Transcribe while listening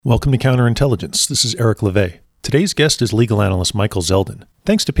Welcome to Counterintelligence. This is Eric LeVay. Today's guest is legal analyst Michael Zeldin.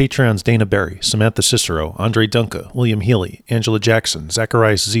 Thanks to Patreon's Dana Berry, Samantha Cicero, Andre Dunca, William Healy, Angela Jackson,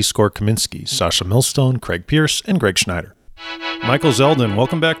 Zacharias Z-Score-Kaminsky, Sasha Millstone, Craig Pierce, and Greg Schneider. Michael Zeldin,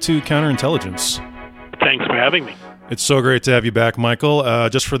 welcome back to Counterintelligence. Thanks for having me. It's so great to have you back, Michael.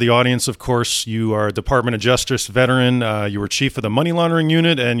 Just for the audience, of course, you are a Department of Justice veteran. You were chief of the money laundering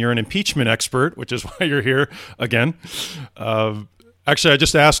unit, and you're an impeachment expert, which is why you're here again. Actually, I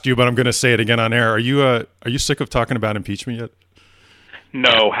just asked you, but I'm going to say it again on air. Are you sick of talking about impeachment yet?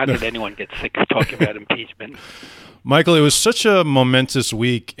 No. How did anyone get sick of talking about impeachment? Michael, it was such a momentous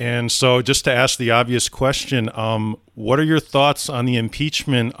week, and so just to ask the obvious question, what are your thoughts on the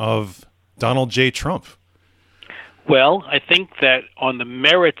impeachment of Donald J. Trump? Well, I think that on the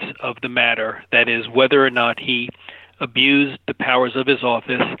merits of the matter, that is, whether or not he abused the powers of his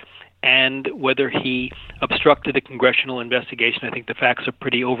office and whether he obstructed a congressional investigation, I think the facts are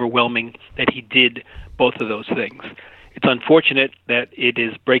pretty overwhelming that he did both of those things. It's unfortunate that it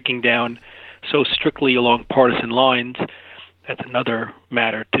is breaking down so strictly along partisan lines. That's another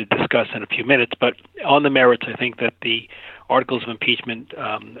matter to discuss in a few minutes. But on the merits, I think that the articles of impeachment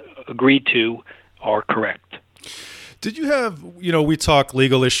agreed to are correct. Did you have, we talk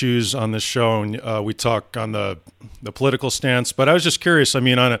legal issues on this show, and we talk on the political stance, but I was just curious,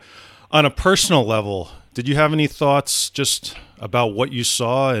 on a personal level, did you have any thoughts just about what you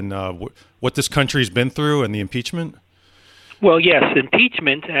saw and what this country's been through and the impeachment? Well, yes,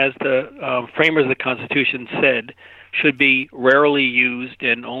 impeachment, as the framers of the Constitution said, should be rarely used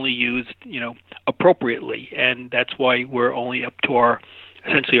and only used, appropriately, and that's why we're only up to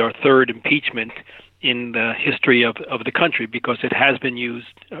essentially our third impeachment in the history of the country, because it has been used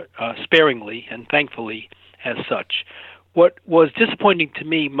sparingly and thankfully as such. What was disappointing to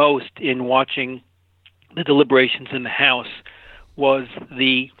me most in watching the deliberations in the House was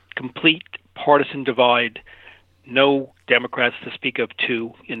the complete partisan divide. No Democrats to speak of,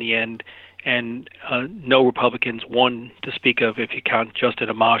 two in the end, and no Republicans, one to speak of if you count Justin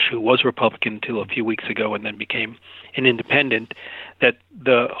Amash, who was a Republican until a few weeks ago and then became an independent, that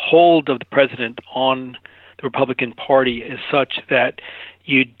the hold of the president on the Republican Party is such that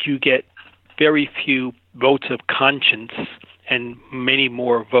you get very few votes of conscience and many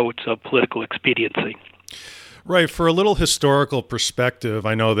more votes of political expediency. Right. For a little historical perspective,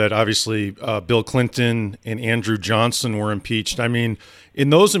 I know that obviously Bill Clinton and Andrew Johnson were impeached. I mean, in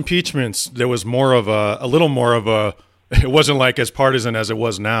those impeachments, there was more of a little more of a, it wasn't like as partisan as it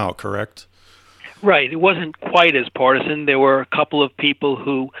was now, correct? Right. It wasn't quite as partisan. There were a couple of people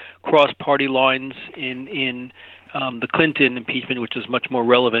who crossed party lines in the Clinton impeachment, which is much more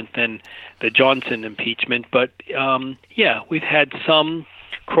relevant than the Johnson impeachment. But, we've had some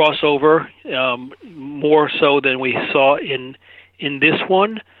crossover, more so than we saw in this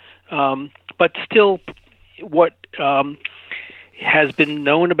one. But still, what has been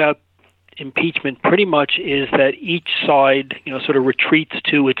known about impeachment pretty much is that each side, sort of retreats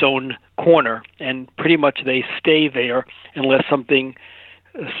to its own corner, and pretty much they stay there unless something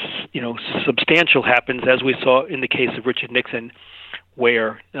substantial happens, as we saw in the case of Richard Nixon,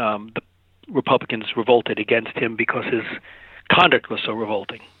 where the Republicans revolted against him because his conduct was so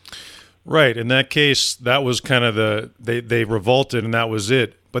revolting. Right. In that case, that was kind of they revolted and that was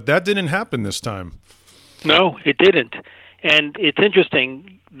it. But that didn't happen this time. No, it didn't. And it's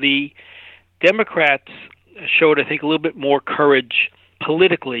interesting. The Democrats showed, I think, a little bit more courage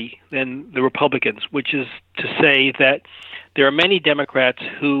politically than the Republicans, which is to say that there are many Democrats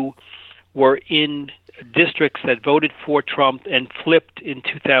who were in districts that voted for Trump and flipped in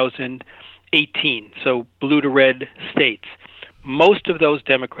 2018, so blue to red states. Most of those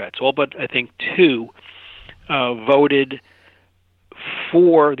Democrats, all but I think two, voted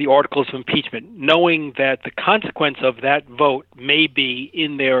for the articles of impeachment, knowing that the consequence of that vote may be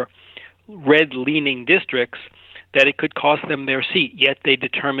in their red-leaning districts, that it could cost them their seat. Yet they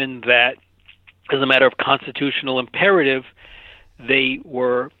determined that, as a matter of constitutional imperative, they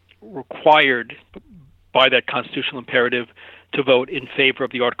were required by that constitutional imperative to vote in favor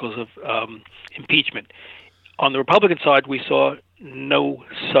of the articles of impeachment. On the Republican side, we saw no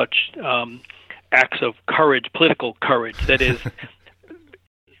such acts of courage, political courage. That is,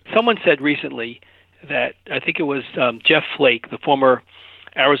 someone said recently that, I think it was Jeff Flake, the former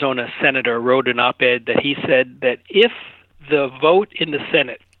Arizona senator, wrote an op-ed that he said that if the vote in the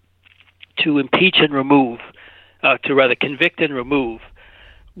Senate to impeach and remove, to rather convict and remove,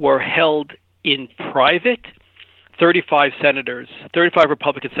 were held in private, 35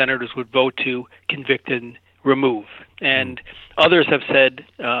 Republican senators would vote to convict and remove. And others have said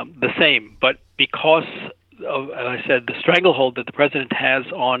the same. But because as I said, the stranglehold that the president has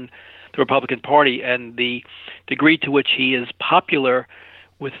on the Republican Party and the degree to which he is popular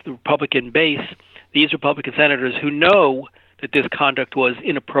with the Republican base. These Republican senators who know that this conduct was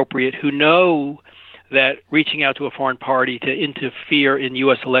inappropriate, who know that reaching out to a foreign party to interfere in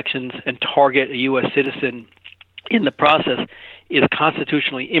U.S. elections and target a U.S. citizen in the process is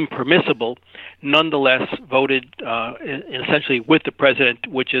constitutionally impermissible, nonetheless voted essentially with the president,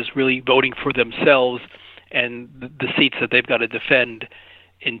 which is really voting for themselves and the seats that they've got to defend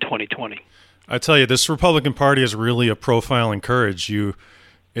in 2020. I tell you, this Republican Party is really a profile in courage.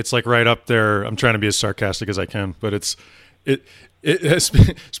 It's like right up there. I'm trying to be as sarcastic as I can, but it has,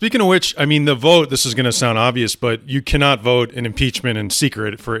 speaking of which, I mean, the vote, this is going to sound obvious, but you cannot vote an impeachment in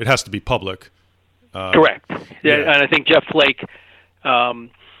secret. It has to be public. Correct. Yeah. And I think Jeff Flake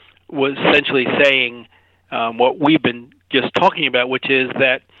was essentially saying what we've been just talking about, which is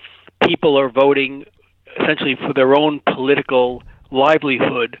that people are voting essentially for their own political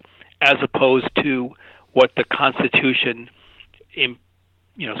livelihood as opposed to what the Constitution it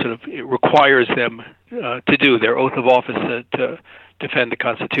requires them to do, their oath of office to defend the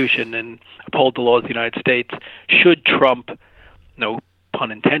Constitution and uphold the laws of the United States, should trump, no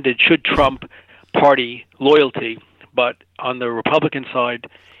pun intended, should trump party loyalty. But on the Republican side,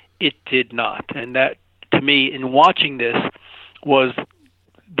 it did not. And that, to me, in watching this, was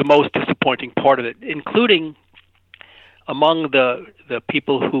the most disappointing part of it, including among the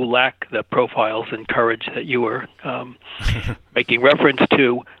people who lack the profiles and courage that you were making reference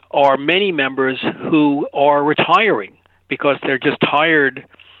to, are many members who are retiring because they're just tired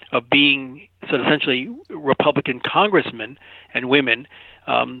of being essentially Republican congressmen and women.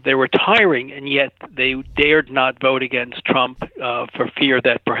 They're retiring, and yet they dared not vote against Trump for fear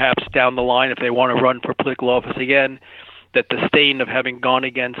that perhaps down the line, if they want to run for political office again, that the stain of having gone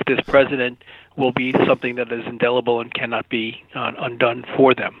against this president will be something that is indelible and cannot be undone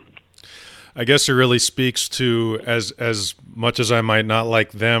for them. I guess it really speaks to, as much as I might not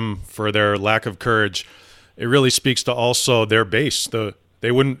like them for their lack of courage, it really speaks to also their base.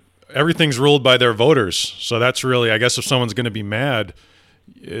 Everything's ruled by their voters. So that's really, I guess, if someone's going to be mad,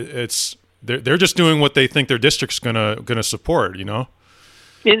 they're just doing what they think their district's gonna support,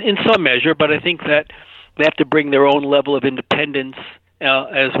 In some measure, but I think that they have to bring their own level of independence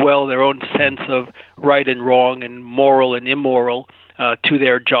as well, their own sense of right and wrong and moral and immoral to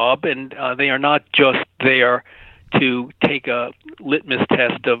their job, and they are not just there to take a litmus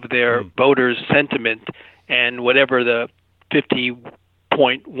test of their voters' sentiment and whatever the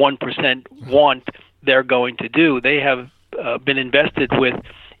 50.1% want they're going to do. They have been invested with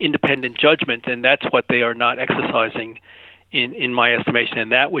independent judgment, and that's what they are not exercising in my estimation,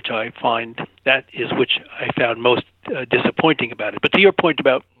 and which I found most disappointing about it. But to your point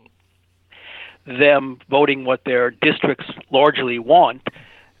about them voting what their districts largely want,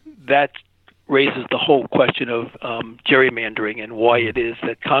 that raises the whole question of gerrymandering, and why it is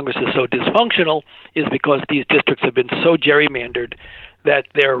that Congress is so dysfunctional is because these districts have been so gerrymandered that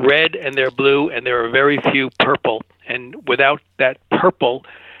they're red and they're blue and there are very few purple. And without that purple,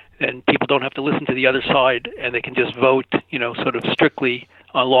 then people don't have to listen to the other side, and they can just vote, sort of strictly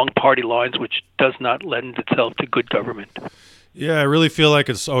along party lines, which does not lend itself to good government. Yeah, I really feel like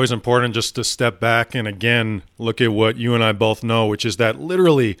it's always important just to step back and, again, look at what you and I both know, which is that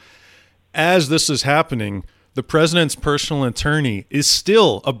literally, as this is happening, the president's personal attorney is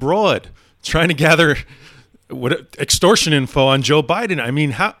still abroad trying to gather extortion info on Joe Biden. I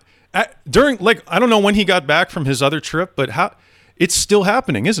mean, I don't know when he got back from his other trip, but it's still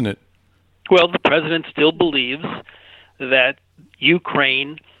happening, isn't it? Well, the president still believes that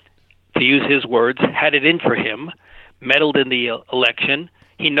Ukraine, to use his words, had it in for him, meddled in the election.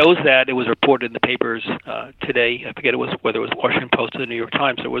 He knows that. It was reported in the papers today. I forget whether it was Washington Post or the New York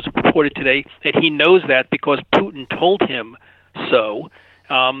Times. It was reported today that he knows that because Putin told him so.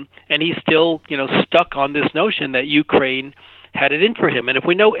 And he's still, stuck on this notion that Ukraine had it in for him. And if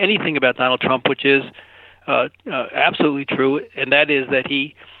we know anything about Donald Trump, which is absolutely true, and that is that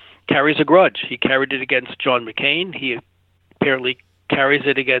he carries a grudge. He carried it against John McCain. He apparently carries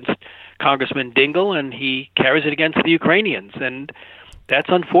it against Congressman Dingell, and he carries it against the Ukrainians. And that's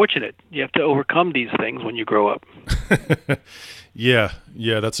unfortunate. You have to overcome these things when you grow up. Yeah,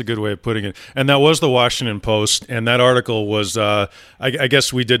 that's a good way of putting it. And that was the Washington Post, and that article was, I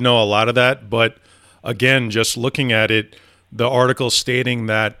guess we did know a lot of that, but again, just looking at it, the article stating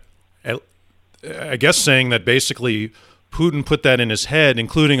that, I guess saying that basically Putin put that in his head,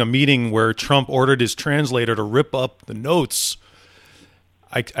 including a meeting where Trump ordered his translator to rip up the notes.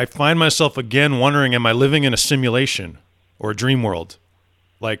 I find myself again wondering, am I living in a simulation or a dream world?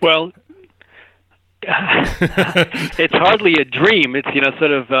 Well, It's hardly a dream. It's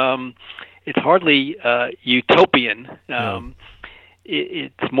sort of it's hardly utopian.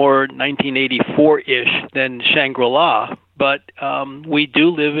 It's more 1984-ish than Shangri-La, but we do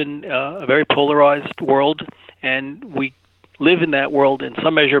live in a very polarized world, and we live in that world in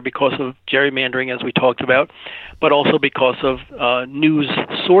some measure because of gerrymandering, as we talked about, but also because of news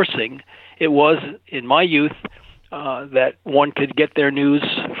sourcing. It was, in my youth, that one could get their news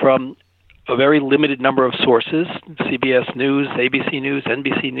from a very limited number of sources: CBS News, ABC News,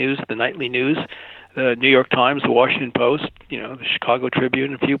 NBC News, the Nightly News, the New York Times, the Washington Post, the Chicago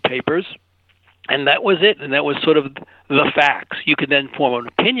Tribune, a few papers. And that was it. And that was sort of the facts. You could then form an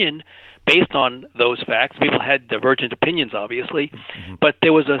opinion based on those facts. People had divergent opinions, obviously, but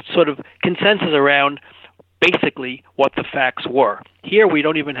there was a sort of consensus around basically what the facts were. Here we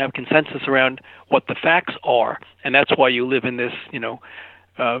don't even have consensus around what the facts are, and that's why you live in this,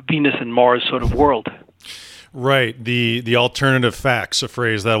 Venus and Mars sort of world. Right. The alternative facts, a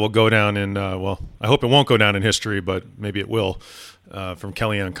phrase that will go down in, I hope it won't go down in history, but maybe it will, from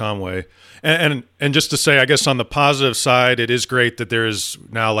Kellyanne Conway. And just to say, I guess on the positive side, it is great that there's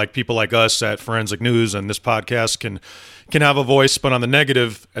now like people like us at Forensic News and this podcast can have a voice. But on the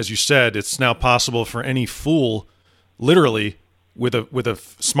negative, as you said, it's now possible for any fool, literally with a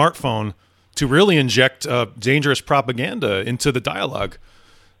smartphone, to really inject dangerous propaganda into the dialogue.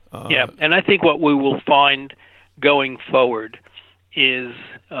 Yeah, and I think what we will find going forward is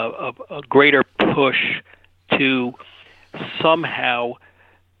a greater push to somehow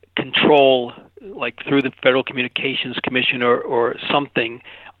control, like through the Federal Communications Commission or something,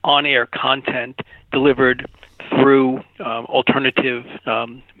 on-air content delivered through alternative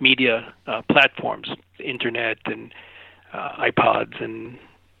media platforms, internet and iPods and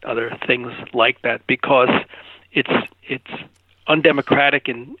other things like that, because it's undemocratic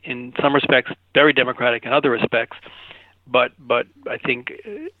in some respects, very democratic in other respects, but I think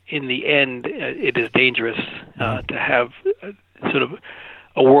in the end it is dangerous to have sort of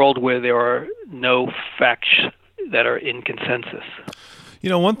a world where there are no facts that are in consensus.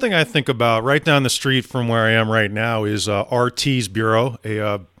 One thing I think about right down the street from where I am right now is RT's Bureau,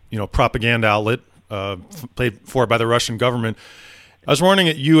 a propaganda outlet paid for by the Russian government. I was wondering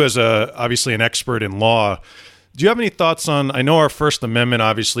at you as obviously an expert in law. Do you have any thoughts on? I know our First Amendment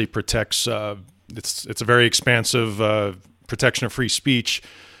obviously protects. It's a very expansive protection of free speech,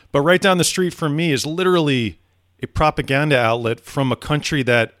 but right down the street from me is literally a propaganda outlet from a country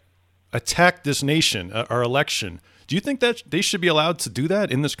that attacked this nation, our election. Do you think that they should be allowed to do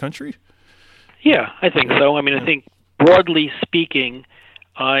that in this country? Yeah, I think so. I mean, I think broadly speaking,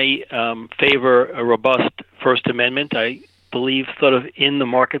 I favor a robust First Amendment. I believe sort of in the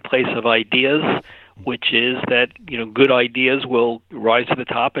marketplace of ideas, which is that good ideas will rise to the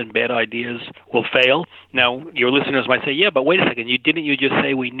top and bad ideas will fail. Now, your listeners might say, yeah, but wait a second, didn't you just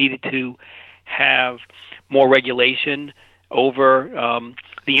say we needed to have more regulation over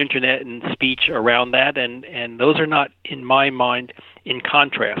the internet and speech around that? And those are not, in my mind, in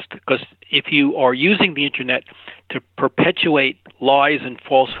contrast, because if you are using the internet to perpetuate lies and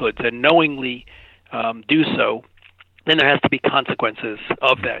falsehoods and knowingly do so, then there has to be consequences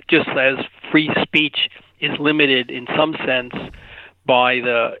of that. Just as free speech is limited in some sense by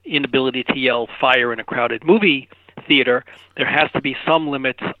the inability to yell fire in a crowded movie theater, there has to be some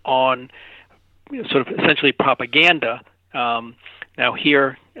limits on sort of essentially propaganda. Now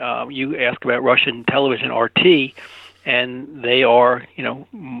here, you ask about Russian television, RT, and they are,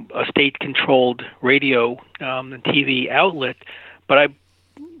 a state-controlled radio and TV outlet, but I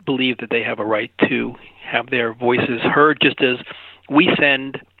believe that they have a right to have their voices heard, just as we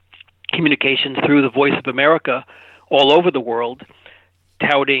send communications through the Voice of America all over the world,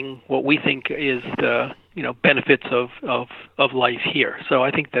 touting what we think is the benefits of life here. So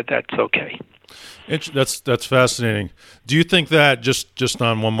I think that that's okay. That's fascinating. Do you think that just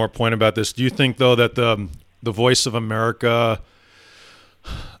on one more point about this? Do you think though that the Voice of America,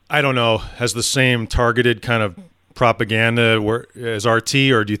 I don't know, has the same targeted kind of propaganda as RT,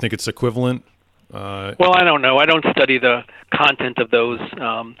 or do you think it's equivalent? Well, I don't know. I don't study the content of those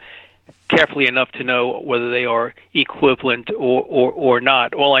carefully enough to know whether they are equivalent or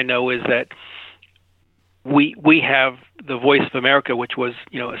not. All I know is that we have the Voice of America, which was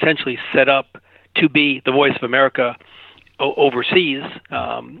essentially set up to be the Voice of America overseas,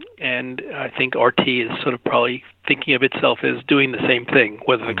 and I think RT is sort of probably thinking of itself as doing the same thing.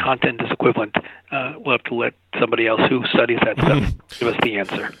 Whether the content is equivalent, we'll have to let somebody else who studies that stuff give us the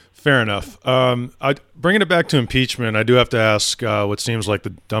answer. Fair enough. Bringing it back to impeachment, I do have to ask what seems like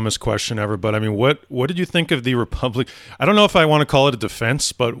the dumbest question ever, but I mean, what did you think of the Republic? I don't know if I want to call it a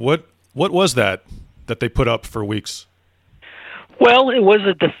defense, but what was that? that they put up for weeks? Well, it was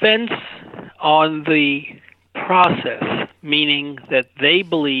a defense on the process, meaning that they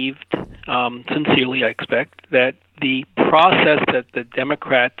believed, sincerely I expect, that the process that the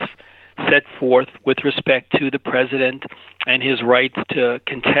Democrats set forth with respect to the president and his rights to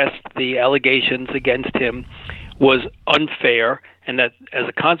contest the allegations against him was unfair, and that as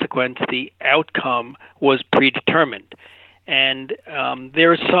a consequence, the outcome was predetermined. And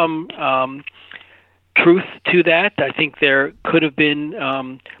there's some truth to that. I think there could have been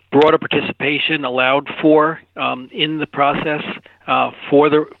broader participation allowed for in the process for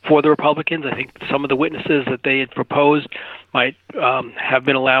the Republicans. I think some of the witnesses that they had proposed might have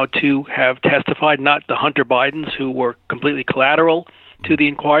been allowed to have testified, not the Hunter Bidens, who were completely collateral to the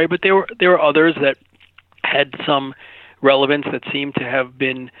inquiry, but there were others that had some relevance that seemed to have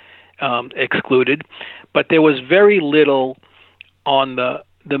been excluded. But there was very little on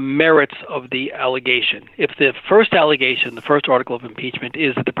the merits of the allegation. If the first allegation, the first article of impeachment,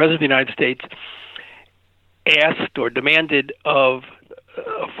 is that the President of the United States asked or demanded of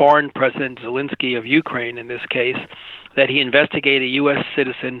foreign President Zelensky of Ukraine, in this case, that he investigate a U.S.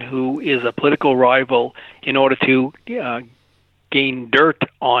 citizen who is a political rival in order to gain dirt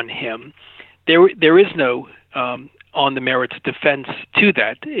on him, there is no on the merits defense to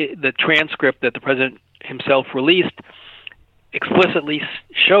that. The transcript that the President himself released explicitly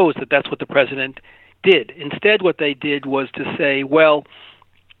shows that that's what the president did. Instead, what they did was to say, well,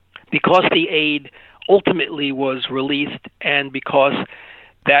 because the aid ultimately was released and because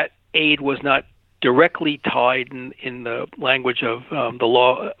that aid was not directly tied in the language of the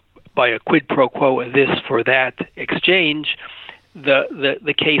law by a quid pro quo, a this for that exchange,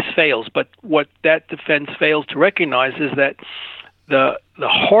 the case fails. But what that defense fails to recognize is that the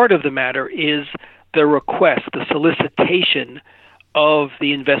heart of the matter is the request, the solicitation of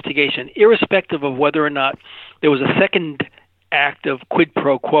the investigation, irrespective of whether or not there was a second act of quid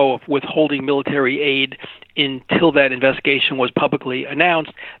pro quo of withholding military aid until that investigation was publicly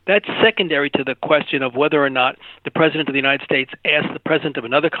announced. That's secondary to the question of whether or not the President of the United States asked the President of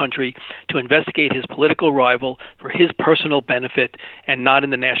another country to investigate his political rival for his personal benefit and not in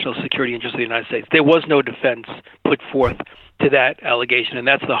the national security interest of the United States. There was no defense put forth to that allegation, and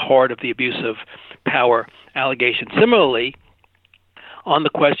that's the heart of the abuse of power allegation. Similarly, on the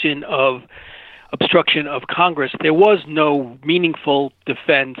question of obstruction of Congress, there was no meaningful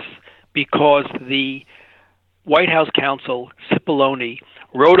defense because the White House counsel, Cipollone,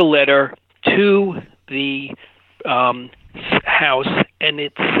 wrote a letter to the House, and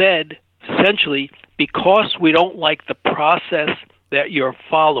it said, essentially, because we don't like the process that you're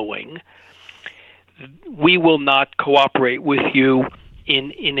following, we will not cooperate with you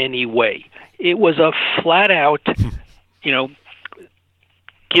in any way. It was a flat-out,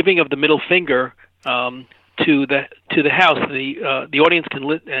 giving of the middle finger to the House. The audience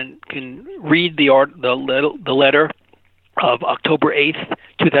can read the letter of October 8th,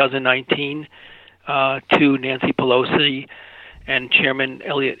 2019, to Nancy Pelosi and Chairman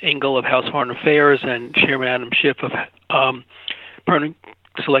Eliot Engel of House Foreign Affairs and Chairman Adam Schiff of Permanent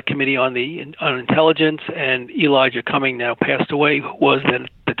Select Committee on Intelligence, and Elijah Cumming, now passed away, who was then at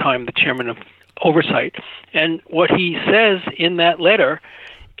the time the Chairman of Oversight. And what he says in that letter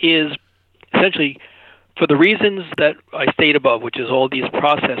is essentially, for the reasons that I state above, which is all these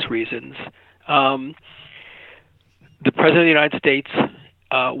process reasons, the President of the United States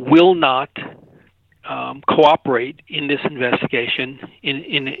will not cooperate in this investigation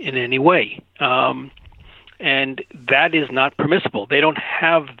in any way. And that is not permissible. They don't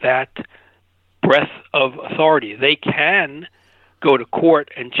have that breadth of authority. They can go to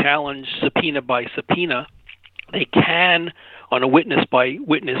court and challenge subpoena by subpoena. They can, on a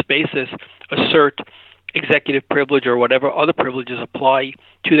witness-by-witness basis, assert executive privilege or whatever other privileges apply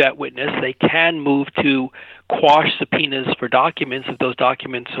to that witness. They can move to quash subpoenas for documents if those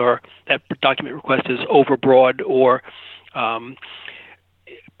documents that document request is overbroad or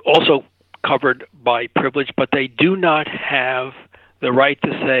also covered by privilege, but they do not have the right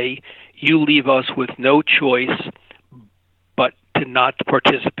to say, you leave us with no choice but to not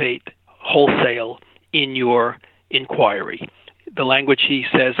participate wholesale in your inquiry. The language he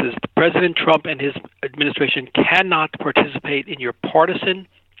says is President Trump and his administration cannot participate in your partisan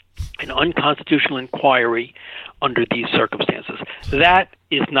and unconstitutional inquiry under these circumstances. That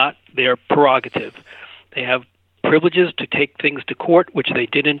is not their prerogative. They have privileges to take things to court, which they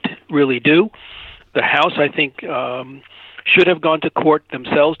didn't really do. The House, I think, should have gone to court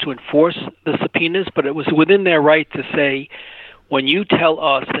themselves to enforce the subpoenas, but it was within their right to say, when you tell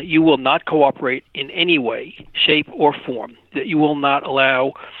us that you will not cooperate in any way, shape, or form, that you will not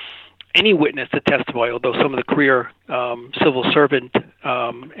allow any witness to testify, although some of the career civil servant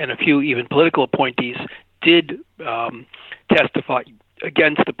and a few even political appointees did testify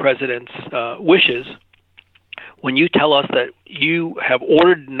against the president's wishes. When you tell us that you have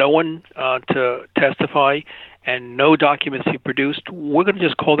ordered no one to testify and no documents you produced, we're going to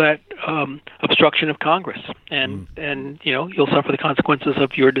just call that obstruction of Congress, and you'll suffer the consequences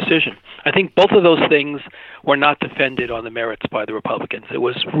of your decision. I think both of those things were not defended on the merits by the Republicans. It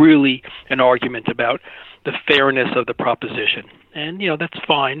was really an argument about the fairness of the proposition, and that's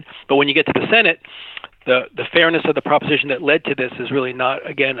fine. But when you get to the Senate, the fairness of the proposition that led to this is really not,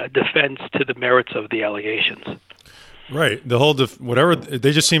 again, a defense to the merits of the allegations. Right. The whole whatever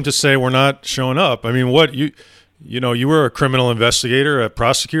they just seem to say we're not showing up. I mean, what you were a criminal investigator, a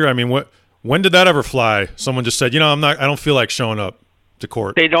prosecutor. I mean, when did that ever fly? Someone just said, I don't feel like showing up to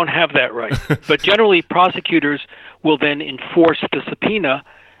court. They don't have that right. But generally, prosecutors will then enforce the subpoena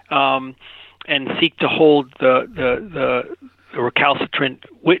and seek to hold the recalcitrant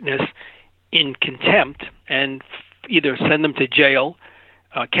witness in contempt and either send them to jail.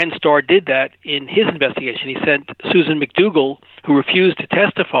 Ken Starr did that in his investigation. He sent Susan McDougal, who refused to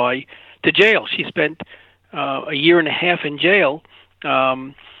testify, to jail. She spent a year and a half in jail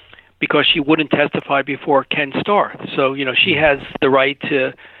because she wouldn't testify before Ken Starr. So, she has the right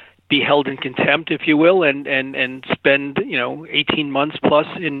to be held in contempt, if you will, and spend, 18 months plus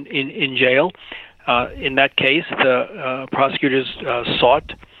in jail. In that case, the prosecutors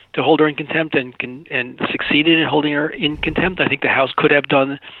sought to hold her in contempt and succeeded in holding her in contempt. I think the House could have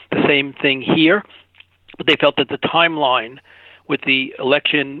done the same thing here, but they felt that the timeline with the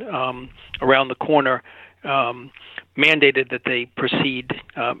election around the corner mandated that they proceed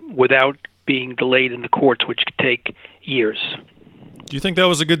without being delayed in the courts, which could take years. Do you think that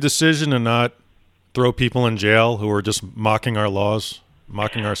was a good decision to not throw people in jail who were just mocking our laws,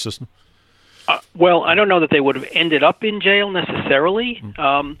 mocking our system? Well, I don't know that they would have ended up in jail necessarily,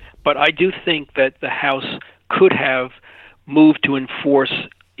 but I do think that the House could have moved to enforce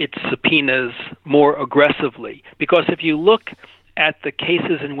its subpoenas more aggressively. Because if you look at the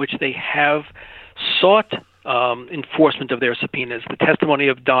cases in which they have sought enforcement of their subpoenas, the testimony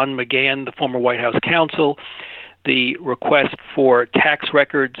of Don McGahn, the former White House counsel, the request for tax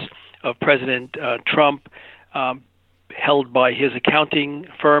records of President Trump, held by his accounting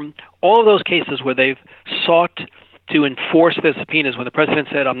firm, all of those cases where they've sought to enforce their subpoenas, when the president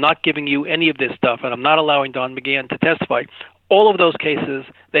said, I'm not giving you any of this stuff and I'm not allowing Don McGahn to testify, all of those cases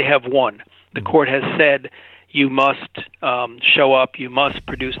they have won. The court has said you must show up, you must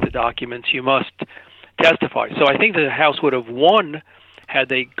produce the documents, you must testify. So I think that the House would have won had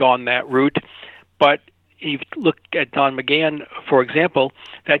they gone that route. But if you look at Don McGahn, for example,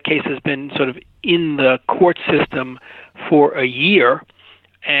 that case has been sort of in the court system for a year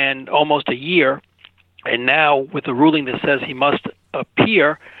and almost a year. And now with the ruling that says he must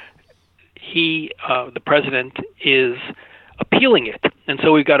appear, the president is appealing it. And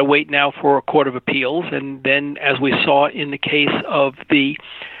so we've got to wait now for a court of appeals. And then, as we saw in the case of the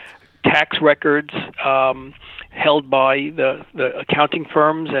tax records held by the accounting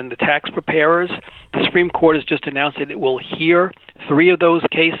firms and the tax preparers, the Supreme Court has just announced that it will hear 3 of those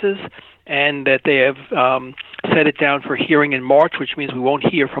cases and that they have set it down for hearing in March, which means we won't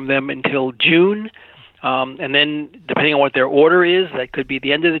hear from them until June. And then, depending on what their order is, that could be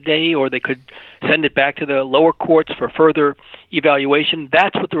the end of the day, or they could send it back to the lower courts for further evaluation.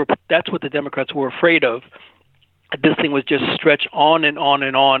 That's what the Democrats were afraid of. This thing was just stretched on and on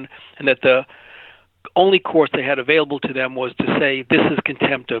and on, and that the only course they had available to them was to say, this is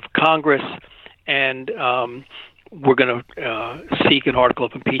contempt of Congress, and we're going to seek an article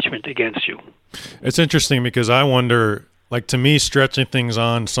of impeachment against you. It's interesting because I wonder, like, to me, stretching things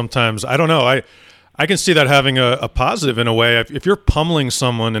on sometimes, I don't know, I can see that having a positive in a way. If you're pummeling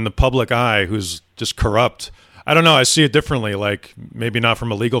someone in the public eye who's just corrupt, I don't know, I see it differently, like maybe not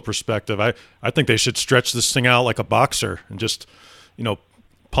from a legal perspective. I think they should stretch this thing out like a boxer and just,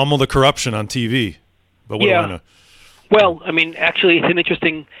 pummel the corruption on TV. But what do I know? Well, I mean, actually, it's an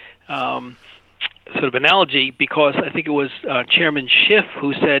interesting sort of analogy, because I think it was Chairman Schiff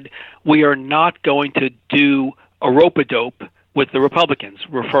who said, we are not going to do a rope-a-dope with the Republicans,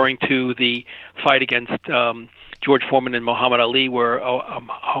 referring to the fight against George Foreman and Muhammad Ali, where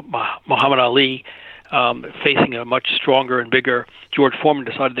Muhammad Ali, facing a much stronger and bigger George Foreman,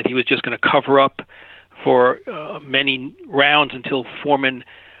 decided that he was just going to cover up for many rounds until Foreman,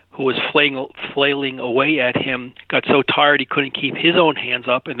 who was flailing away at him, got so tired he couldn't keep his own hands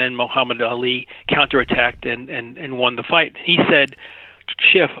up, and then Muhammad Ali counterattacked and won the fight. He said,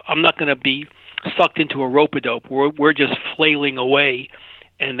 Schiff, I'm not going to be sucked into a rope-a-dope. We're just flailing away,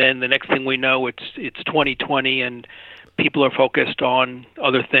 and then the next thing we know, it's 2020, and people are focused on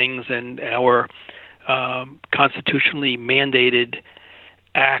other things, and our constitutionally mandated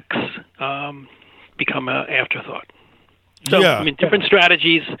acts become an afterthought. So, yeah. I mean, different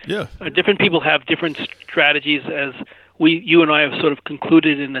strategies. Yeah. Different people have different strategies, as you and I have sort of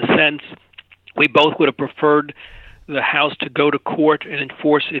concluded in a sense. We both would have preferred the House to go to court and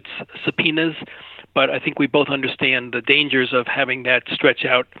enforce its subpoenas, but I think we both understand the dangers of having that stretch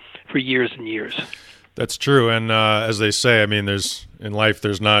out for years and years. That's true. And as they say, I mean, in life,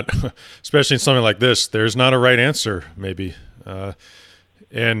 there's not, especially in something like this, there's not a right answer, maybe. I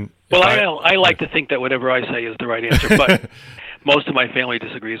like to think that whatever I say is the right answer, but most of my family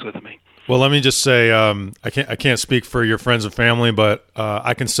disagrees with me. Well, let me just say, I can't speak for your friends and family, but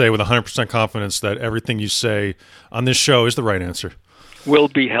I can say with 100% confidence that everything you say on this show is the right answer. Will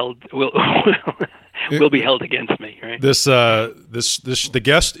be held against me, right? The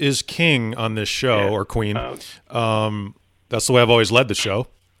guest is king on this show, or queen. That's the way I've always led the show.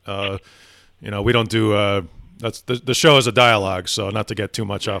 We don't do. That's the show is a dialogue, so not to get too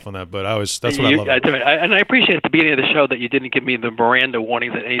much off on that, but that's what I love. And I appreciate at the beginning of the show that you didn't give me the Miranda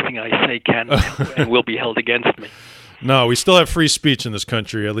warning that anything I say can and will be held against me. No, we still have free speech in this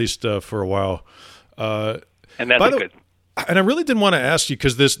country, at least for a while. And that's good. And I really didn't want to ask you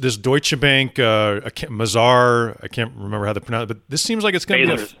because this Deutsche Bank, Mazar, I can't remember how to pronounce it, but this seems like it's going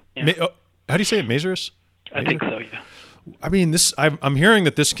to be how do you say it, Mazars? I think so, yeah. I mean, I'm hearing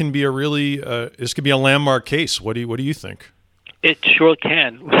that this can be this could be a landmark case. What do you think? It sure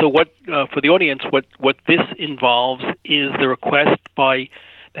can. So what for the audience, what this involves is the request by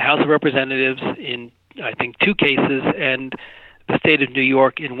the House of Representatives in, I think, 2 cases, and the state of New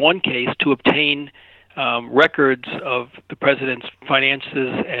York in 1 case to obtain records of the president's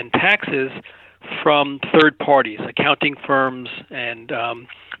finances and taxes from third parties, accounting firms and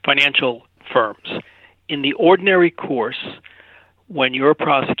financial firms. In the ordinary course, when you're a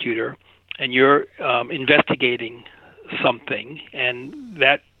prosecutor and you're investigating something, and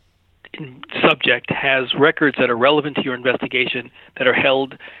that subject has records that are relevant to your investigation that are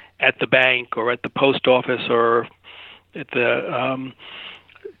held at the bank or at the post office or at the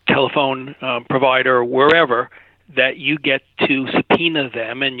telephone provider or wherever, that you get to subpoena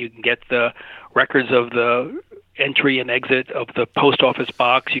them, and you can get the records of the entry and exit of the post office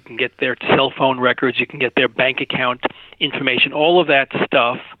box, you can get their cell phone records, you can get their bank account information. All of that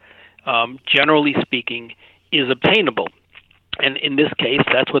stuff, generally speaking, is obtainable. And in this case,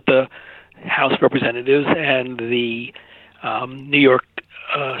 that's what the House of Representatives and the New York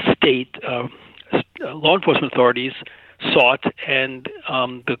state law enforcement authorities sought, and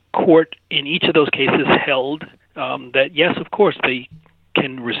the court in each of those cases held that, yes, of course, they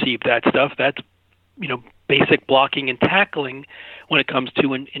can receive that stuff. That's, basic blocking and tackling when it comes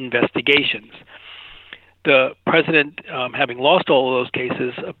to investigations. The president, having lost all of those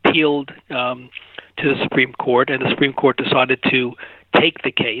cases, appealed to the Supreme Court, and the Supreme Court decided to take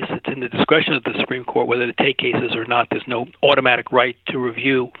the case. It's in the discretion of the Supreme Court whether to take cases or not. There's no automatic right to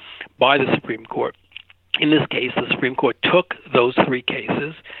review by the Supreme Court. In this case, the Supreme Court took those 3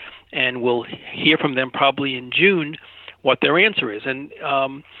 cases, and we'll hear from them probably in June what their answer is. And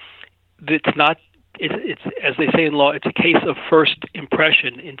it's not. It's as they say in law, it's a case of first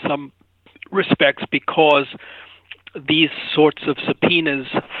impression in some respects, because these sorts of subpoenas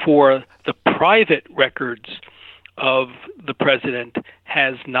for the private records of the president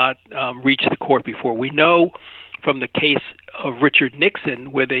has not reached the court before. We know from the case of Richard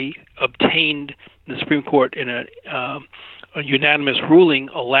Nixon, where they obtained, the Supreme Court in a unanimous ruling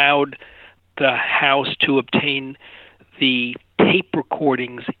allowed the House to obtain the tape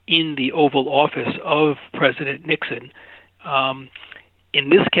recordings in the Oval Office of President Nixon. In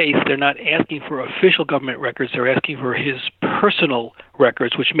this case, they're not asking for official government records. They're asking for his personal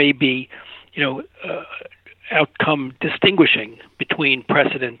records, which may be, outcome distinguishing between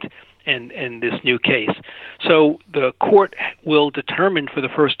precedent and this new case. So the court will determine for the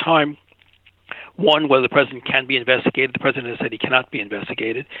first time, 1, whether the president can be investigated. The president has said he cannot be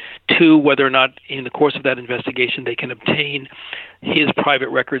investigated. 2, whether or not in the course of that investigation they can obtain his private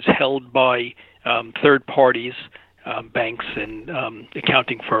records held by third parties, banks and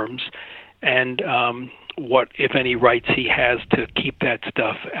accounting firms, and what, if any, rights he has to keep that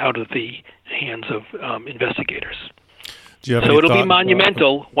stuff out of the hands of investigators. Do you have so any it'll be thought?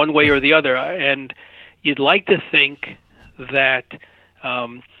 monumental one way or the other, and you'd like to think that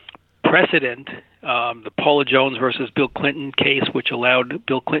precedent, the Paula Jones versus Bill Clinton case, which allowed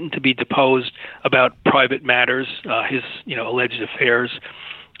Bill Clinton to be deposed about private matters, his alleged affairs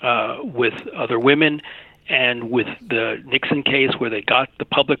with other women, and with the Nixon case where they got the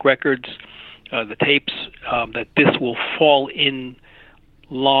public records, the tapes, that this will fall in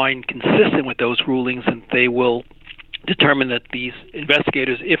line consistent with those rulings, and they will determine that these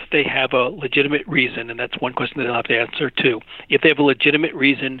investigators, if they have a legitimate reason, and that's one question that they'll have to answer too, if they have a legitimate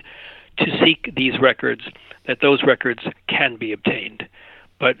reason to seek these records, that those records can be obtained.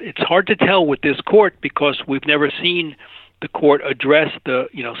 But it's hard to tell with this court because we've never seen the court address the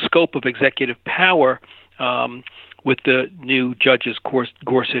scope of executive power with the new judges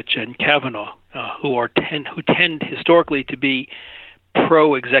Gorsuch and Kavanaugh, who tend historically to be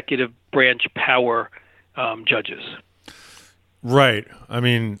pro-executive branch power judges. Right. I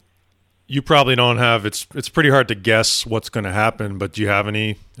mean, you probably don't have. It's pretty hard to guess what's going to happen. But do you have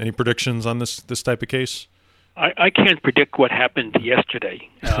any predictions on this type of case? I can't predict what happened yesterday,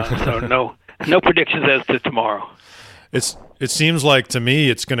 so no predictions as to tomorrow. It seems like to me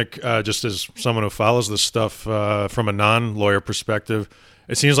it's going to just as someone who follows this stuff from a non-lawyer perspective,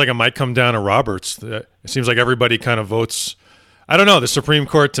 it seems like it might come down to Roberts. It seems like everybody kind of votes. I don't know. The Supreme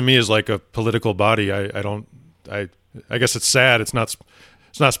Court to me is like a political body. I guess it's sad. It's not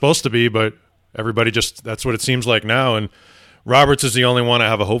supposed to be, but everybody that's what it seems like now. And Roberts is the only one I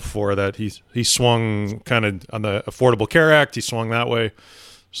have a hope for, that he swung kind of on the Affordable Care Act. He swung that way.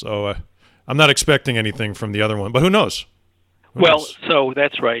 So I'm not expecting anything from the other one, but who knows? So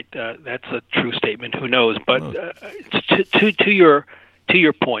that's right. That's a true statement. Who knows? But to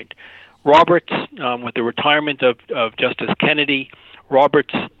your point, Roberts, with the retirement of Justice Kennedy,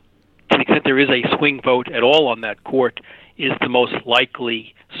 Roberts, to the extent there is a swing vote at all on that court, is the most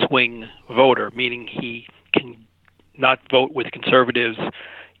likely swing voter, meaning he can not vote with conservatives,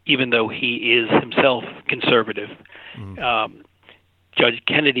 even though he is himself conservative. Mm-hmm. Justice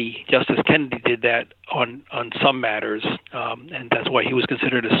Kennedy did that on some matters, and that's why he was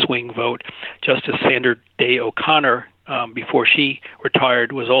considered a swing vote. Justice Sandra Day O'Connor, before she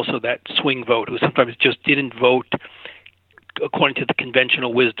retired, was also that swing vote, who sometimes just didn't vote according to the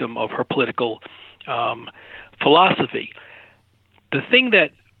conventional wisdom of her political philosophy. The thing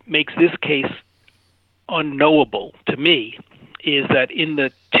that makes this case unknowable to me is that in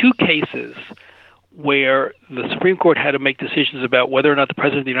the two cases where the Supreme Court had to make decisions about whether or not the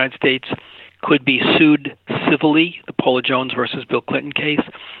President of the United States could be sued civilly, the Paula Jones versus Bill Clinton case,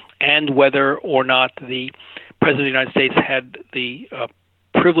 and whether or not the President of the United States had the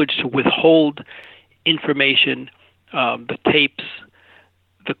privilege to withhold information, the tapes,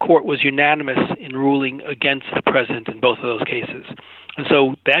 the court was unanimous in ruling against the President in both of those cases. And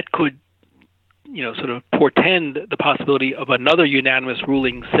so that could sort of portend the possibility of another unanimous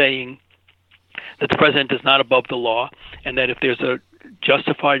ruling saying that the President is not above the law, and that if there's a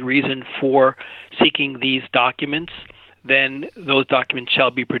justified reason for seeking these documents, then those documents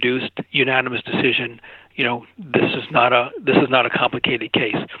shall be produced. Unanimous decision. This is not a complicated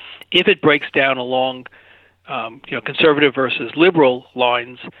case. If it breaks down along conservative versus liberal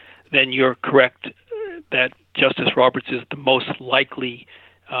lines, then you're correct that Justice Roberts is the most likely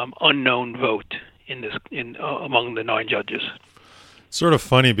unknown vote among the 9 judges. Sort of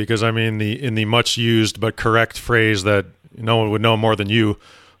funny because in the much used but correct phrase that no one would know more than you,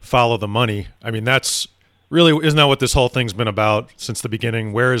 follow the money. That's really, isn't that what this whole thing's been about since the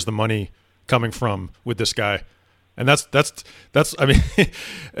beginning? Where is the money coming from with this guy? And that's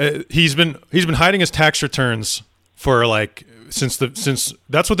he's been hiding his tax returns for since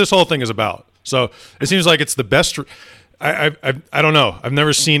that's what this whole thing is about. So it seems like it's the best. I don't know. I've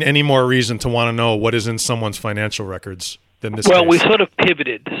never seen any more reason to want to know what is in someone's financial records than this. Well, case. we sort of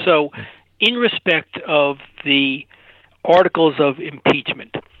pivoted. So in respect of the articles of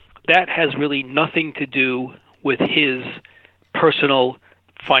impeachment, that has really nothing to do with his personal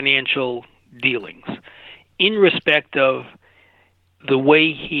financial dealings. In respect of the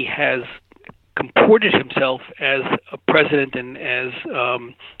way he has comported himself as a president and as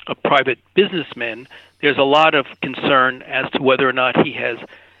a private businessman, there's a lot of concern as to whether or not he has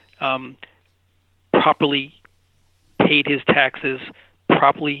properly paid his taxes,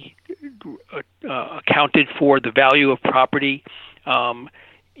 properly accounted for the value of property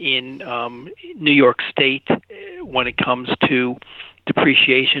in New York State when it comes to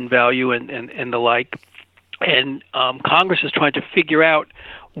depreciation value and the like. And Congress is trying to figure out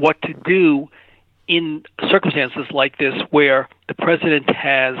what to do in circumstances like this where the president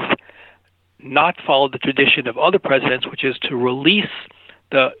has not followed the tradition of other presidents, which is to release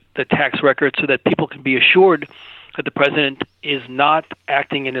the tax records so that people can be assured that the president is not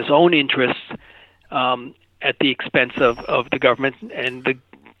acting in his own interests at the expense of the government. And the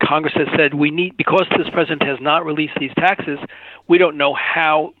Congress has said because this president has not released these taxes, we don't know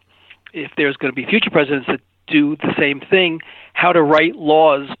how if there's going to be future presidents that do the same thing, how to write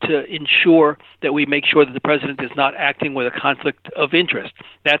laws to ensure that we make sure that the president is not acting with a conflict of interest.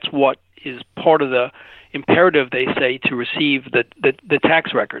 That's what is part of the imperative, they say, to receive the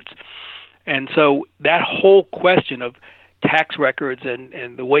tax records. And so that whole question of tax records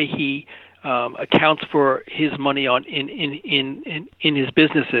and the way he accounts for his money in his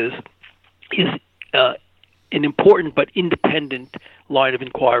businesses is an important but independent line of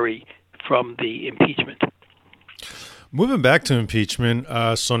inquiry from the impeachment. Moving back to impeachment,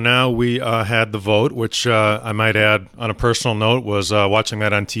 so now we had the vote, which I might add on a personal note was watching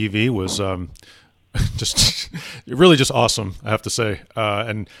that on TV was just really just awesome, I have to say,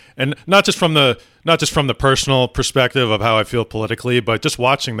 and not just from the personal perspective of how I feel politically, but just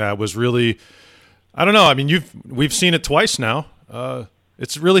watching that was really, I don't know. I mean, we've seen it twice now.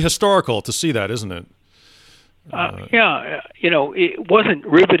 It's really historical to see that, isn't it? Yeah, it wasn't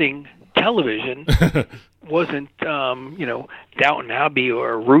riveting television. Wasn't Downton Abbey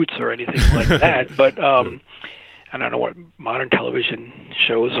or Roots or anything like that, but I don't know what modern television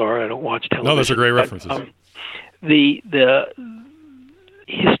shows are. I don't watch television. No, those are great references. The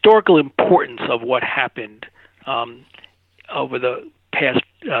historical importance of what happened over the past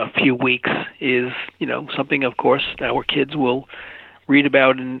few weeks is, something, of course, our kids will read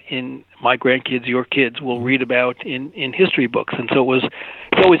about in my grandkids, your kids will read about in history books. And so it's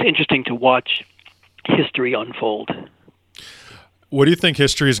always interesting to watch history unfold. What do you think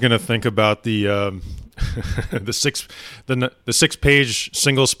history is going to think about the the 6-page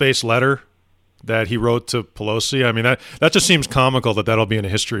single-space letter that he wrote to Pelosi? I mean, that just seems comical that'll be in a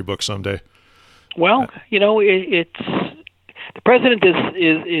history book someday. Well, it's the president is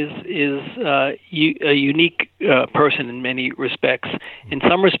a unique person in many respects. In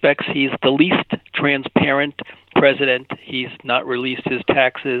some respects, he's the least transparent president. He's not released his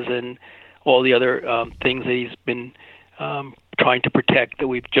taxes and all the other things that he's been trying to protect that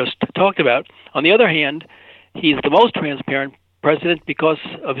we've just talked about. On the other hand, he's the most transparent president because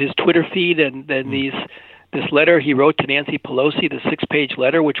of his Twitter feed and then this letter he wrote to Nancy Pelosi, the 6-page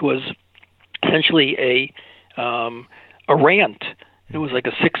letter, which was essentially a rant. It was like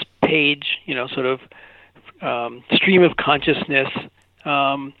a 6-page, sort of stream of consciousness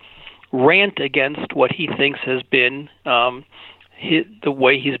rant against what he thinks has been the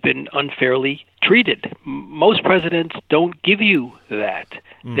way he's been unfairly treated. Most presidents don't give you that.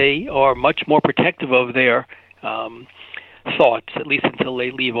 They are much more protective of their thoughts, at least until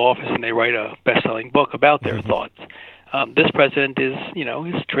they leave office and they write a best-selling book about their thoughts. This president is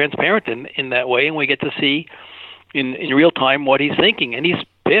transparent in that way, and we get to see in real time what he's thinking, and he's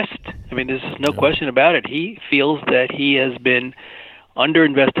pissed. I mean, there's no question about it. He feels that he has been under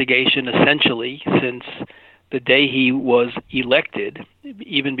investigation essentially since the day he was elected,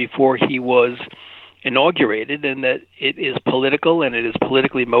 even before he was inaugurated, and that it is political and it is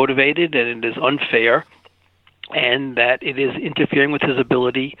politically motivated and it is unfair and that it is interfering with his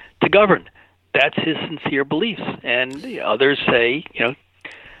ability to govern. That's his sincere beliefs. And others say,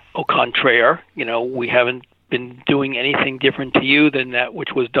 au contraire, we haven't been doing anything different to you than that which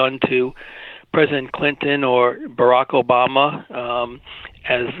was done to President Clinton or Barack Obama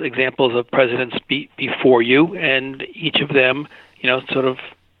as examples of presidents before you, and each of them, sort of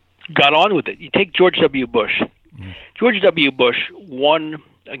got on with it. You take George W. Bush. George W. Bush won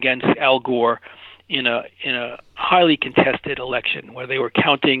against Al Gore in a highly contested election where they were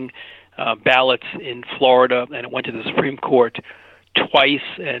counting ballots in Florida, and it went to the Supreme Court twice,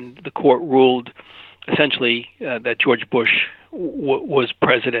 and the court ruled essentially that George Bush was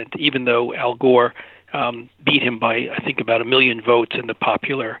president, even though Al Gore beat him by, I think, about 1 million votes in the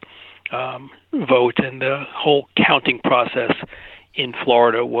popular vote, and the whole counting process in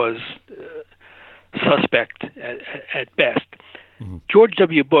Florida was suspect at best. George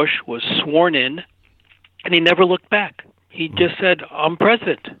W. Bush was sworn in, and he never looked back. He just said, I'm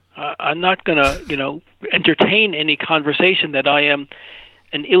president. I'm not going to, entertain any conversation that I am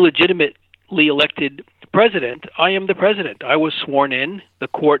an illegitimately elected president. I am the president. I was sworn in. The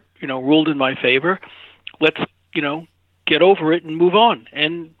court, ruled in my favor. Let's, get over it and move on.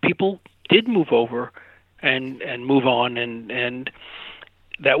 And people did move over and move on, and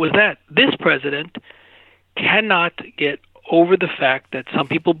that was that. This president cannot get over the fact that some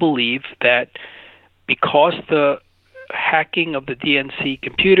people believe that because the hacking of the DNC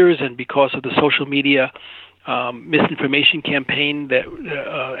computers and because of the social media misinformation campaign that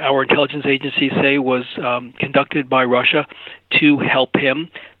our intelligence agencies say was conducted by Russia to help him,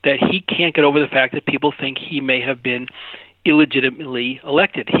 that he can't get over the fact that people think he may have been illegitimately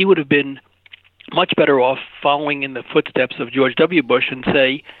elected. He would have been much better off following in the footsteps of George W. Bush and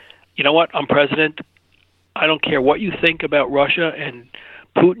say, you know what, I'm president. I don't care what you think about Russia and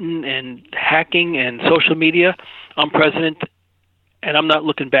Putin and hacking and social media. I'm president, and I'm not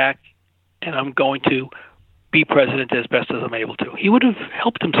looking back, and I'm going to be president as best as I'm able to. He would have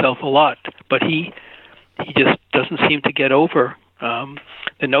helped himself a lot, but he just doesn't seem to get over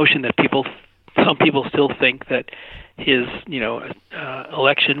the notion that some people still think that his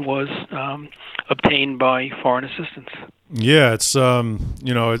election was obtained by foreign assistance. Yeah, it's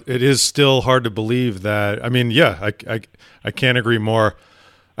it is still hard to believe that. I mean, yeah, I can't agree more.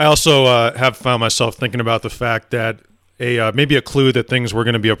 I also have found myself thinking about the fact that maybe a clue that things were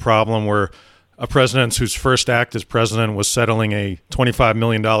going to be a problem were a president whose first act as president was settling a $25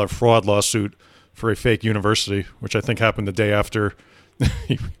 million fraud lawsuit for a fake university, which I think happened the day after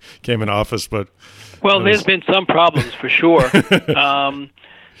he came in office. But there's been some problems for sure.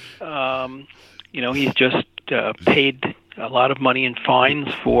 He's just paid a lot of money in fines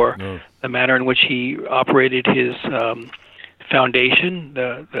for the manner in which he operated his foundation.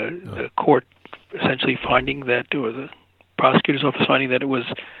 The court essentially finding that, or the prosecutor's office finding that it was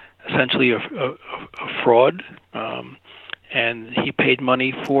essentially a fraud, and he paid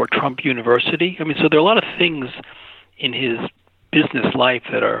money for Trump University. I mean, so there are a lot of things in his business life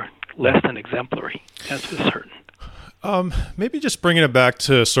that are less than exemplary. That's for certain. Maybe just bringing it back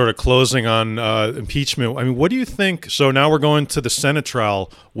to sort of closing on impeachment. I mean, what do you think? So now we're going to the Senate trial.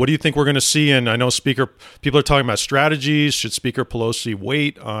 What do you think we're going to see? And I know people are talking about strategies. Should Speaker Pelosi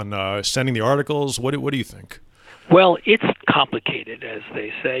wait on sending the articles? What do you think? Well, it's complicated, as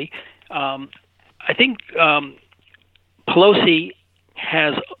they say. I think Pelosi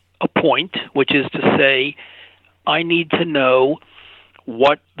has a point, which is to say, I need to know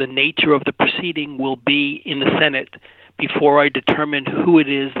what the nature of the proceeding will be in the Senate before I determine who it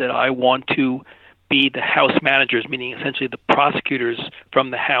is that I want to be the House managers, meaning essentially the prosecutors from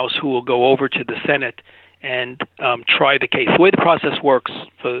the House who will go over to the Senate and try the case. The way the process works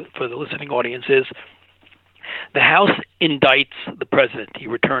for the listening audience is the House indicts the president. They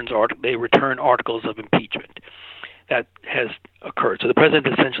return articles of impeachment. That has occurred. So the president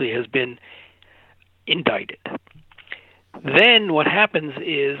essentially has been indicted. Then what happens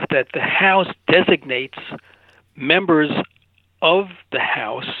is that the House designates members of the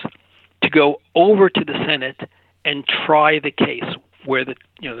House to go over to the Senate and try the case, where the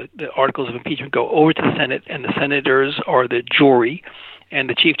articles of impeachment go over to the Senate, and the senators are the jury, and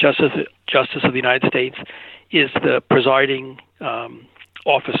the Chief Justice of the United States is the presiding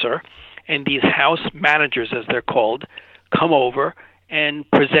officer, and these House managers, as they're called, come over and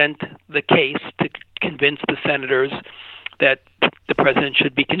present the case to convince the senators that the president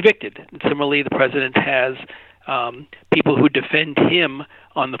should be convicted. And similarly, the president has people who defend him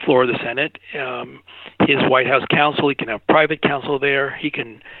on the floor of the Senate. His White House counsel, he can have private counsel there. He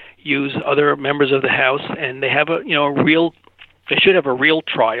can use other members of the House, and they have they should have a real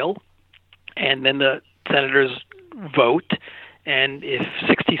trial. And then the senators vote, and if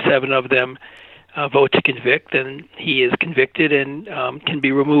 67 of them vote to convict, then he is convicted and can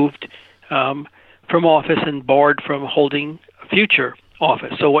be removed from office and barred from holding future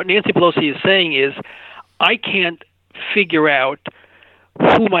office. So what Nancy Pelosi is saying is, I can't figure out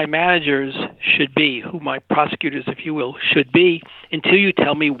who my managers should be, who my prosecutors, if you will, should be, until you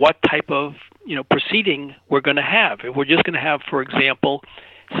tell me what type of proceeding we're going to have. If we're just going to have, for example,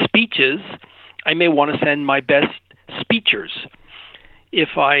 speeches, I may want to send my best speechers.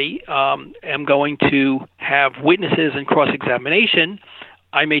 If I am going to have witnesses and cross-examination,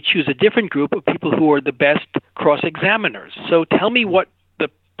 I may choose a different group of people who are the best cross-examiners. So tell me what the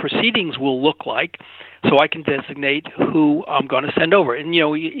proceedings will look like so I can designate who I'm going to send over. And,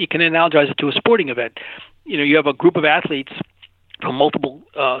 you can analogize it to a sporting event. You have a group of athletes from multiple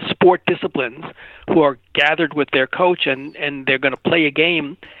sport disciplines who are gathered with their coach, and they're going to play a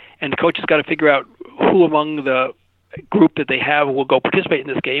game, and the coach has got to figure out who among the group that they have will go participate in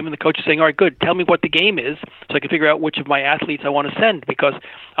this game, and the coach is saying, all right, good, tell me what the game is so I can figure out which of my athletes I want to send, because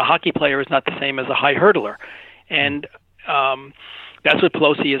a hockey player is not the same as a high hurdler. And that's what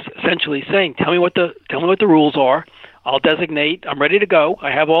Pelosi is essentially saying. Tell me what the rules are. I'll designate. I'm ready to go.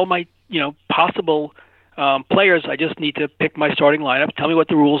 I have all my possible players. I just need to pick my starting lineup. Tell me what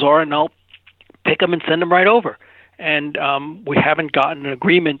the rules are, and I'll pick them and send them right over. And we haven't gotten an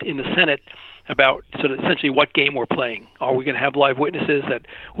agreement in the Senate about sort of essentially what game we're playing. Are we going to have live witnesses that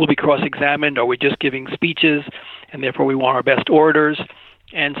will be cross-examined? Are we just giving speeches, and therefore we want our best orators?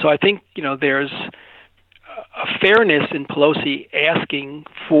 And so I think there's a fairness in Pelosi asking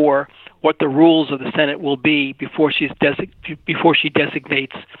for what the rules of the Senate will be before she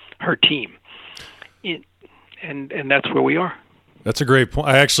designates her team. And that's where we are. That's a great point.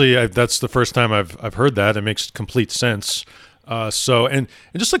 That's the first time I've heard that. It makes complete sense. And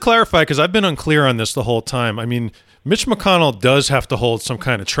just to clarify, because I've been unclear on this the whole time. I mean, Mitch McConnell does have to hold some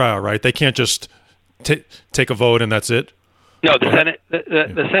kind of trial, right? They can't just take a vote and that's it. No, the Senate.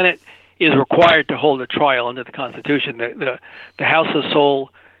 The Senate is required to hold a trial under the Constitution. The House's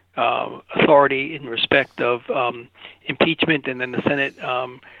sole authority in respect of impeachment, and then the Senate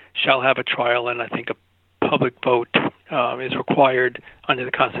shall have a trial, and I think a public vote is required under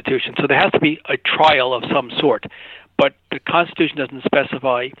the Constitution. So there has to be a trial of some sort, but the Constitution doesn't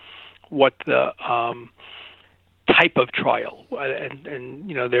specify what the type of trial. And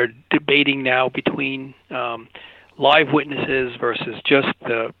they're debating now between live witnesses versus just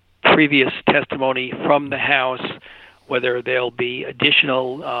the previous testimony from the House, whether there'll be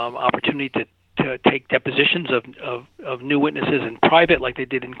additional opportunity to take depositions of new witnesses in private, like they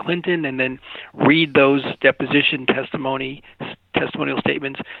did in Clinton, and then read those deposition testimonial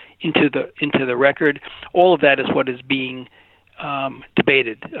statements into the record. All of that is what is being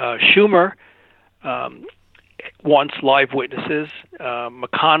debated. Schumer wants live witnesses.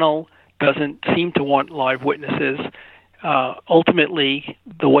 McConnell doesn't seem to want live witnesses. Ultimately,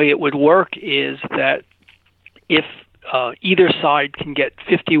 the way it would work is that if either side can get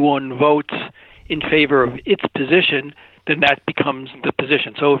 51 votes in favor of its position, then that becomes the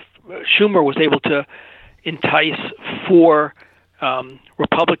position. So if Schumer was able to entice 4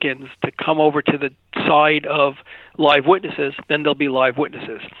 Republicans to come over to the side of live witnesses, then there'll be live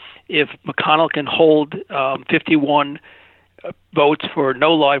witnesses. If McConnell can hold 51 votes for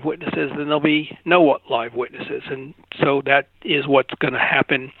no live witnesses, then there'll be no live witnesses. And so that is what's going to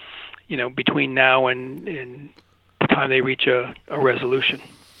happen, between now and the time they reach a resolution.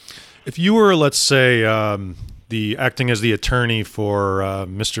 If you were, let's say, acting as the attorney for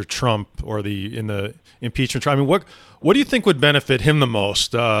Mr. Trump or in the impeachment trial, I mean, what do you think would benefit him the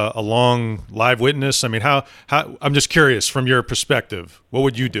most? A long live witness? I mean, how? I'm just curious from your perspective. What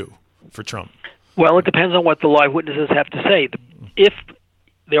would you do for Trump? Well, it depends on what the live witnesses have to say. If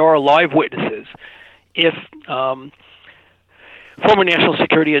there are live witnesses, if former National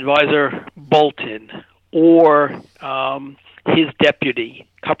Security Advisor Bolton or his deputy,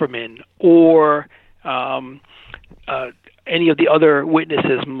 Kupperman, or any of the other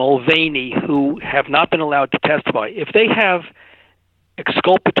witnesses, Mulvaney, who have not been allowed to testify, if they have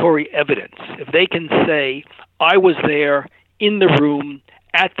exculpatory evidence, if they can say, I was there in the room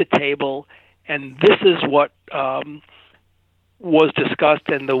at the table, and this is what was discussed,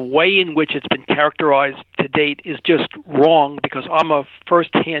 and the way in which it's been characterized to date is just wrong because I'm a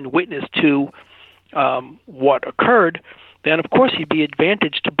first-hand witness to what occurred, then of course he'd be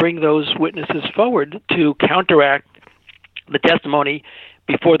advantaged to bring those witnesses forward to counteract the testimony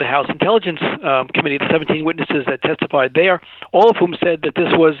before the House Intelligence Committee, the 17 witnesses that testified there, all of whom said that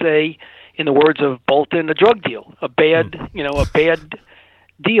this was in the words of Bolton, a drug deal, a bad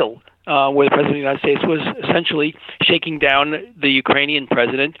deal, where the President of the United States was essentially shaking down the Ukrainian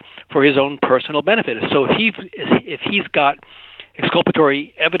president for his own personal benefit. So if he's got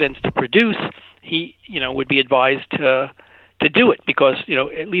exculpatory evidence to produce, he would be advised to do it because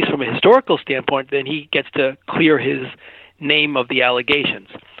at least from a historical standpoint, then he gets to clear his name of the allegations.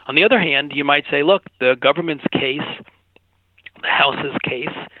 On the other hand, you might say, look, the government's case, the House's case,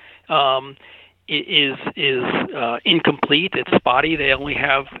 is incomplete. It's spotty. They only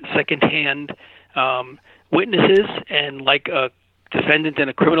have secondhand witnesses, and like a defendant in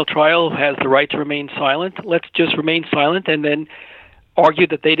a criminal trial has the right to remain silent. Let's just remain silent and then argue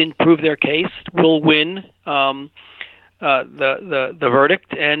that they didn't prove their case. We'll win the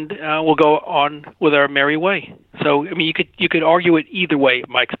verdict, and we'll go on with our merry way. So, I mean, you could argue it either way.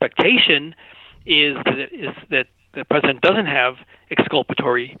 My expectation is that the president doesn't have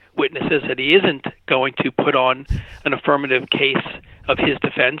exculpatory witnesses, that he isn't going to put on an affirmative case of his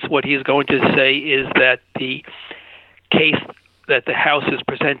defense. What he is going to say is that the case that the House is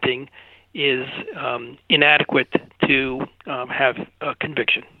presenting is inadequate to have a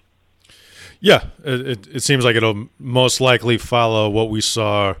conviction. Yeah, it seems like it'll most likely follow what we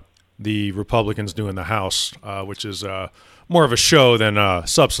saw the Republicans do in the House, which is more of a show than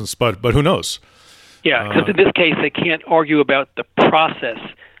substance, but who knows? Yeah, because in this case, they can't argue about the process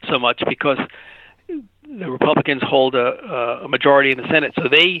so much because the Republicans hold a majority in the Senate, so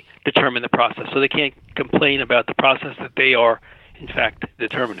they determine the process. So they can't complain about the process that they are, in fact,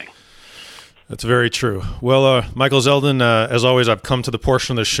 determining. That's very true. Well, Michael Zeldin, as always, I've come to the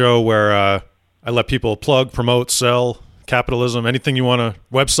portion of the show where I let people plug, promote, sell, capitalism, anything you want to,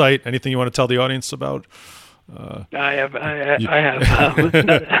 website, anything you want to tell the audience about I have.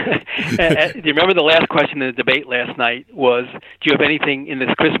 Do you remember the last question in the debate last night was, do you have anything in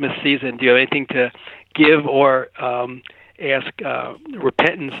this Christmas season, do you have anything to give or ask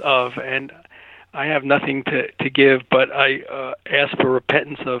repentance of? And I have nothing to give, but I ask for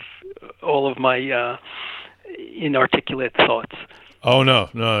repentance of all of my inarticulate thoughts. Oh,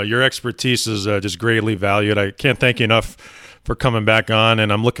 no. Your expertise is just greatly valued. I can't thank you enough for coming back on,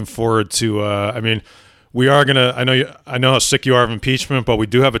 and I'm looking forward to, we are going to, I know how sick you are of impeachment, but we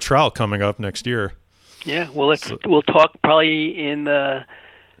do have a trial coming up next year. Yeah, well, we'll talk probably in the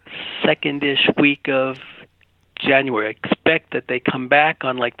second-ish week of January. I expect that they come back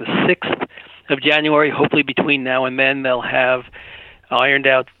on like the 6th of January. Hopefully between now and then they'll have ironed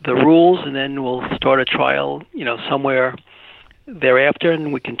out the rules, and then we'll start a trial, somewhere thereafter,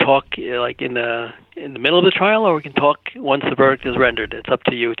 and we can talk like in the middle of the trial, or we can talk once the verdict is rendered. It's up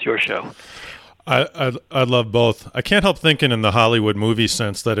to you. It's your show. I'd love both. I can't help thinking in the Hollywood movie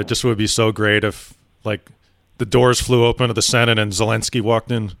sense that it just would be so great if, like, the doors flew open to the Senate and Zelensky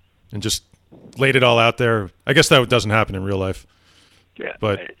walked in and just laid it all out there. I guess that doesn't happen in real life. Yeah,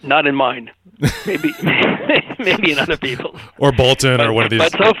 but not in mine. Maybe in other people's. Or Bolton or one of these.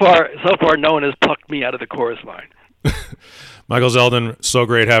 But so far, no one has plucked me out of the chorus line. Michael Zeldin, so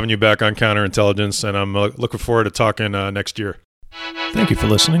great having you back on Counterintelligence, and I'm looking forward to talking next year. Thank you for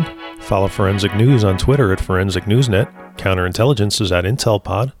listening. Follow Forensic News on Twitter at Forensic Newsnet. Counterintelligence is at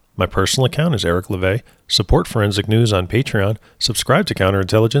IntelPod. My personal account is Eric LeVay. Support Forensic News on Patreon. Subscribe to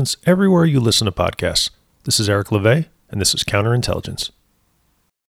Counterintelligence everywhere you listen to podcasts. This is Eric LeVay, and this is Counterintelligence.